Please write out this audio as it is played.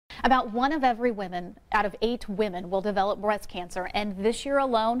About 1 of every women out of 8 women will develop breast cancer, and this year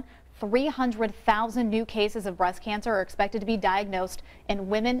alone, 300,000 new cases of breast cancer are expected to be diagnosed in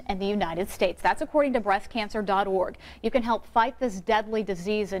women in the United States. That's according to breastcancer.org. You can help fight this deadly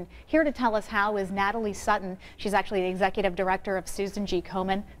disease, and here to tell us how is Natalie Sutton. She's actually the executive director of Susan G.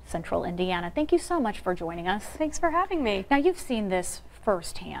 Komen, Central Indiana. Thank you so much for joining us. Thanks for having me. Now, you've seen this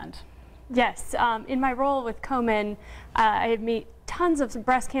firsthand. Yes, in my role with Komen, I meet tons of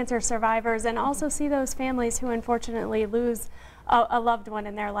breast cancer survivors and also see those families who unfortunately lose a loved one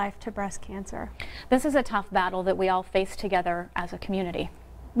in their life to breast cancer. This is a tough battle that we all face together as a community.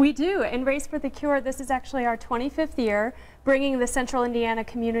 We do. In Race for the Cure, this is actually our 25th year, bringing the Central Indiana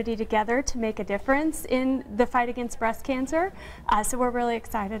community together to make a difference in the fight against breast cancer. So we're really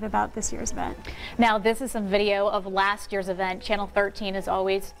excited about this year's event. Now, this is some video of last year's event. Channel 13 is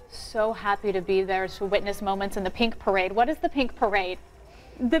always so happy to be there to witness moments in the Pink Parade. What is the Pink Parade?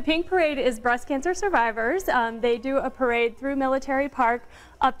 The Pink Parade is breast cancer survivors. They do a parade through Military Park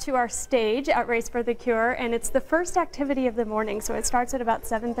up to our stage at Race for the Cure, and it's the first activity of the morning, so it starts at about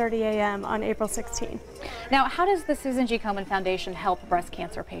 7:30 a.m. on April 16th. Now, how does the Susan G. Komen Foundation help breast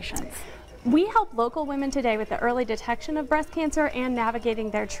cancer patients? We help local women today with the early detection of breast cancer and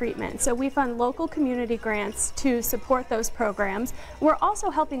navigating their treatment. So we fund local community grants to support those programs. We're also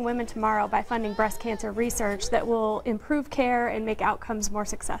helping women tomorrow by funding breast cancer research that will improve care and make outcomes more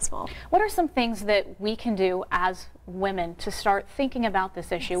successful. What are some things that we can do as women to start thinking about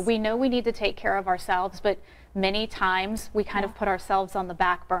this issue? We know we need to take care of ourselves, but many times we kind of put ourselves on the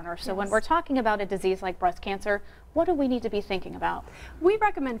back burner. So when we're talking about a disease like breast cancer, what do we need to be thinking about? We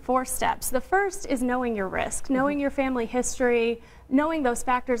recommend 4 steps. The first is knowing your risk, knowing your family history, knowing those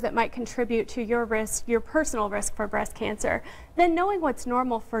factors that might contribute to your risk, your personal risk for breast cancer. Then knowing what's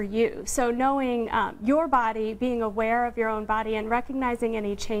normal for you. So knowing your body, being aware of your own body and recognizing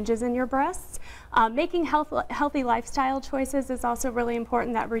any changes in your breasts. Making healthy lifestyle choices is also really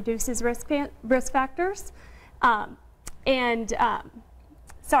important. That reduces risk factors.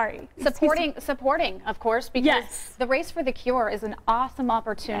 Supporting, of course, because the Race for the Cure is an awesome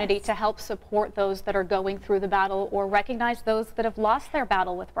opportunity to help support those that are going through the battle or recognize those that have lost their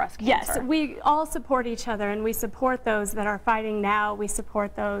battle with breast cancer. Yes, we all support each other, and we support those that are fighting now. We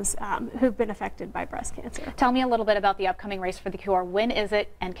support those who've been affected by breast cancer. Tell me a little bit about the upcoming Race for the Cure. When is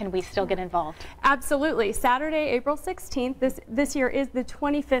it, and can we still get involved? Absolutely. Saturday, April 16th. This year is the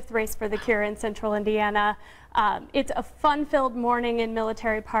 25th Race for the Cure in Central Indiana. It's a fun-filled morning in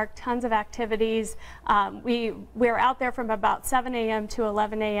Military Park, tons of activities. We're out there from about 7 a.m. to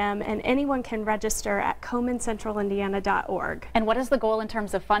 11 a.m. and anyone can register at KomenCentralIndiana.org. And what is the goal in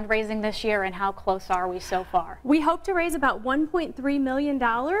terms of fundraising this year, and how close are we so far? We hope to raise about $1.3 million.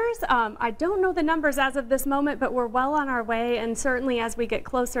 I don't know the numbers as of this moment, but we're well on our way, and certainly as we get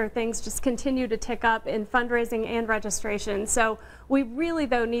closer, things just continue to tick up in fundraising and registration. So we really,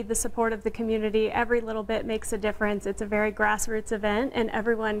 though, need the support of the community. Every little bit makes a difference. It's a very grassroots event, and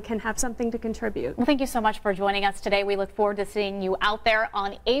everyone can have something to contribute. Well, thank you so much for joining us today. We look forward to seeing you out there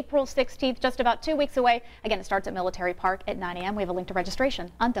on April 16th, just about 2 weeks away. Again, it starts at Military Park at 9 a.m. We have a link to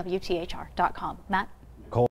registration on WTHR.com. Matt?